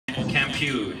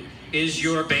Campude. Is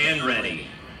your band ready?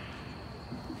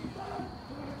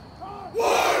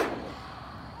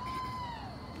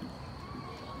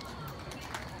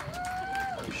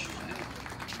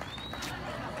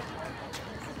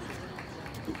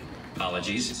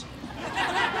 Apologies.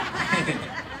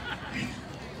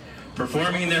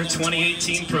 Performing their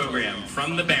 2018 program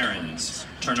from the Barrens,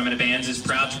 Tournament of Bands is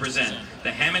proud to present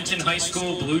the Hammonton High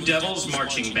School Blue Devils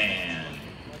Marching Band.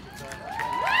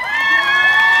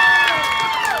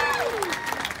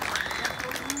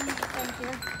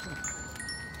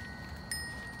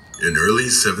 In early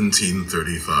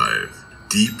 1735,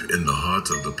 deep in the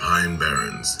heart of the Pine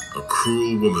Barrens, a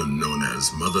cruel woman known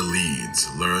as Mother Leeds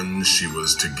learned she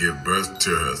was to give birth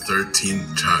to her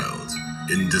 13th child.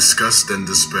 In disgust and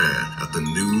despair at the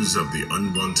news of the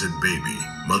unwanted baby,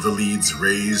 Mother Leeds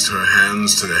raised her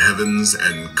hands to the heavens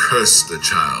and cursed the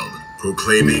child,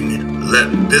 proclaiming,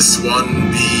 "Let this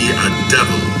one be a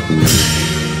devil."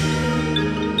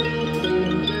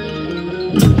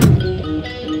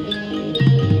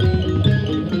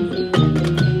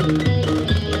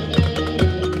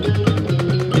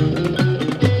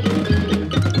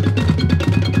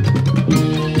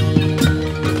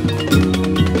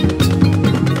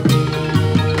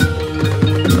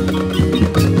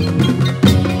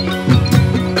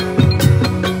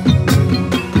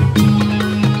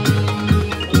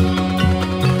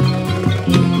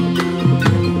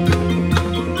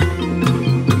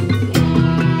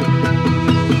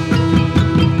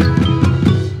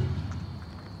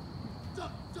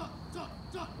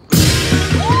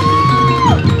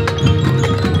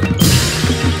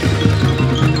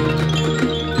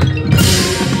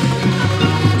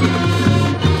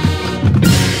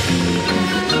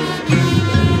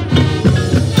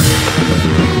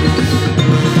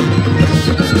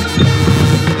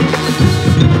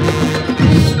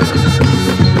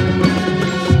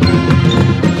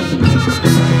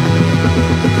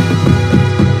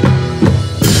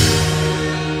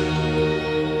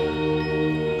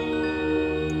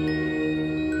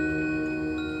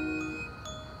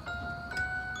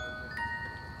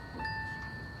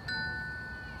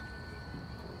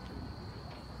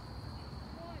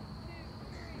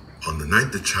 On the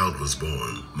night the child was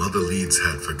born, Mother Leeds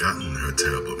had forgotten her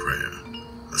terrible prayer.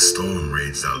 A storm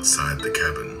raged outside the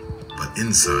cabin, but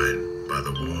inside, by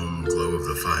the warm glow of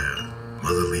the fire,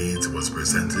 Mother Leeds was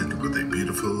presented with a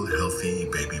beautiful, healthy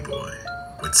baby boy,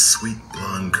 with sweet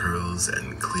blonde curls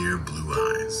and clear blue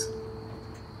eyes.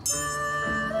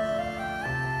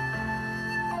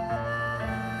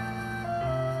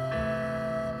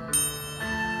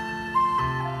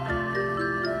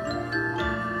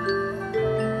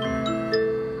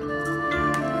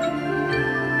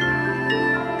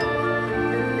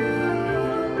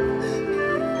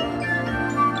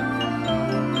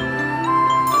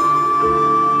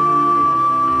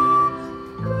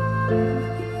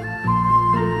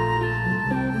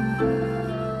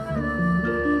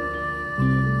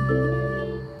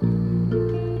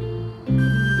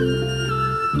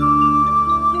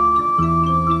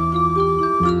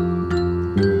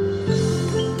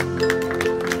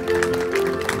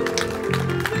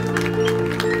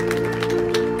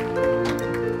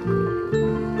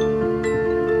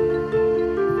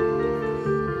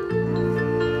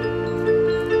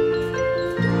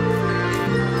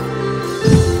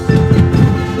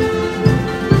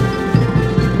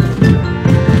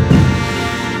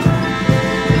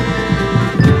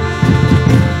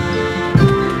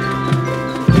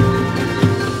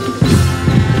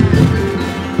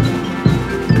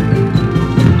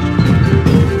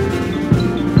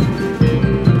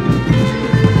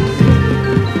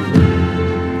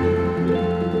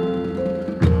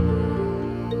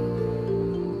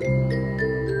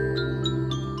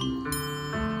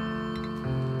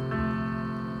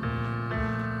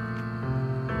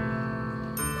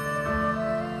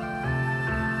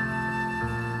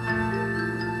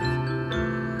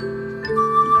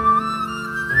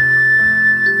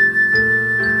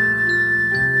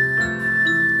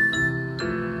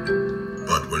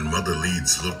 Mother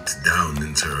Leeds looked down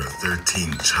into her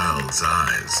 13th child's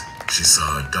eyes. She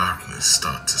saw a darkness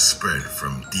start to spread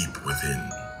from deep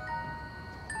within.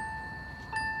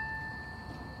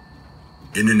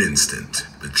 In an instant,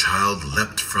 the child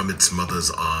leapt from its mother's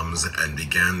arms and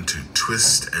began to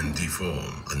twist and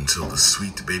deform until the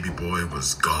sweet baby boy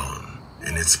was gone.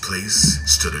 In its place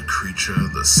stood a creature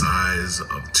the size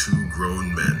of 2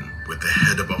 grown men, with the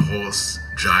head of a horse,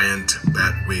 giant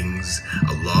bat wings,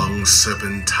 a long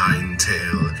serpentine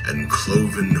tail, and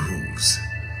cloven hooves.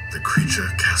 The creature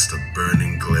cast a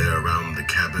burning glare around the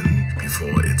cabin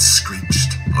before it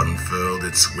screeched, unfurled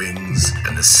its wings,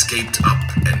 and escaped up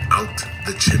and out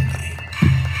the chimney.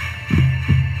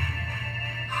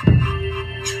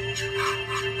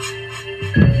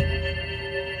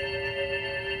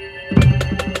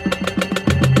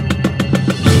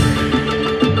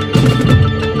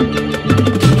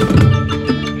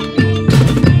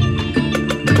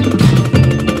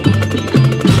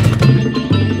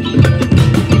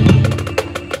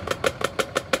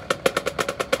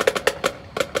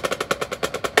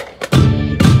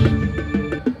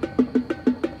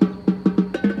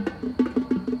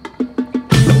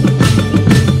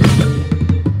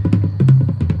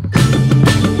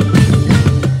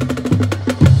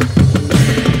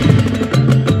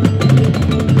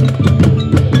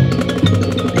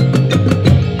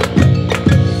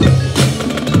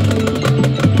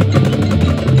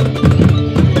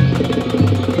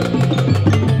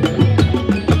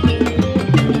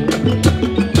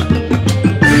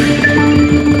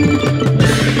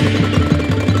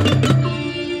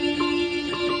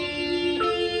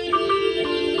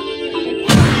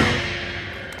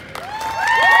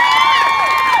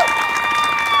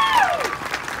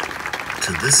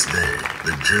 To this day,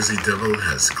 the Jersey Devil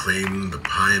has claimed the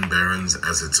Pine Barrens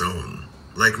as its own.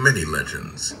 Like many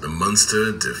legends, the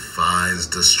monster defies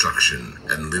destruction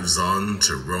and lives on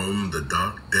to roam the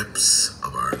dark depths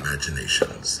of our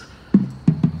imaginations.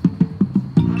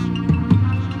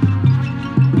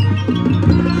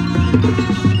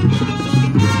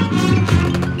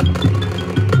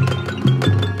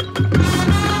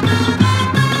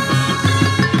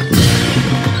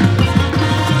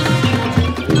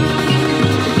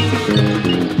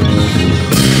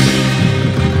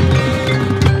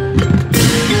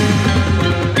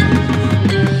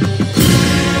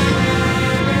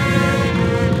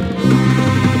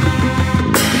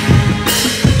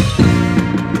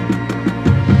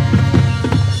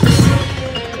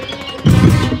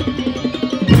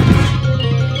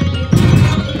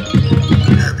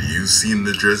 Seen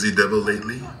the Jersey Devil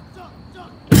lately?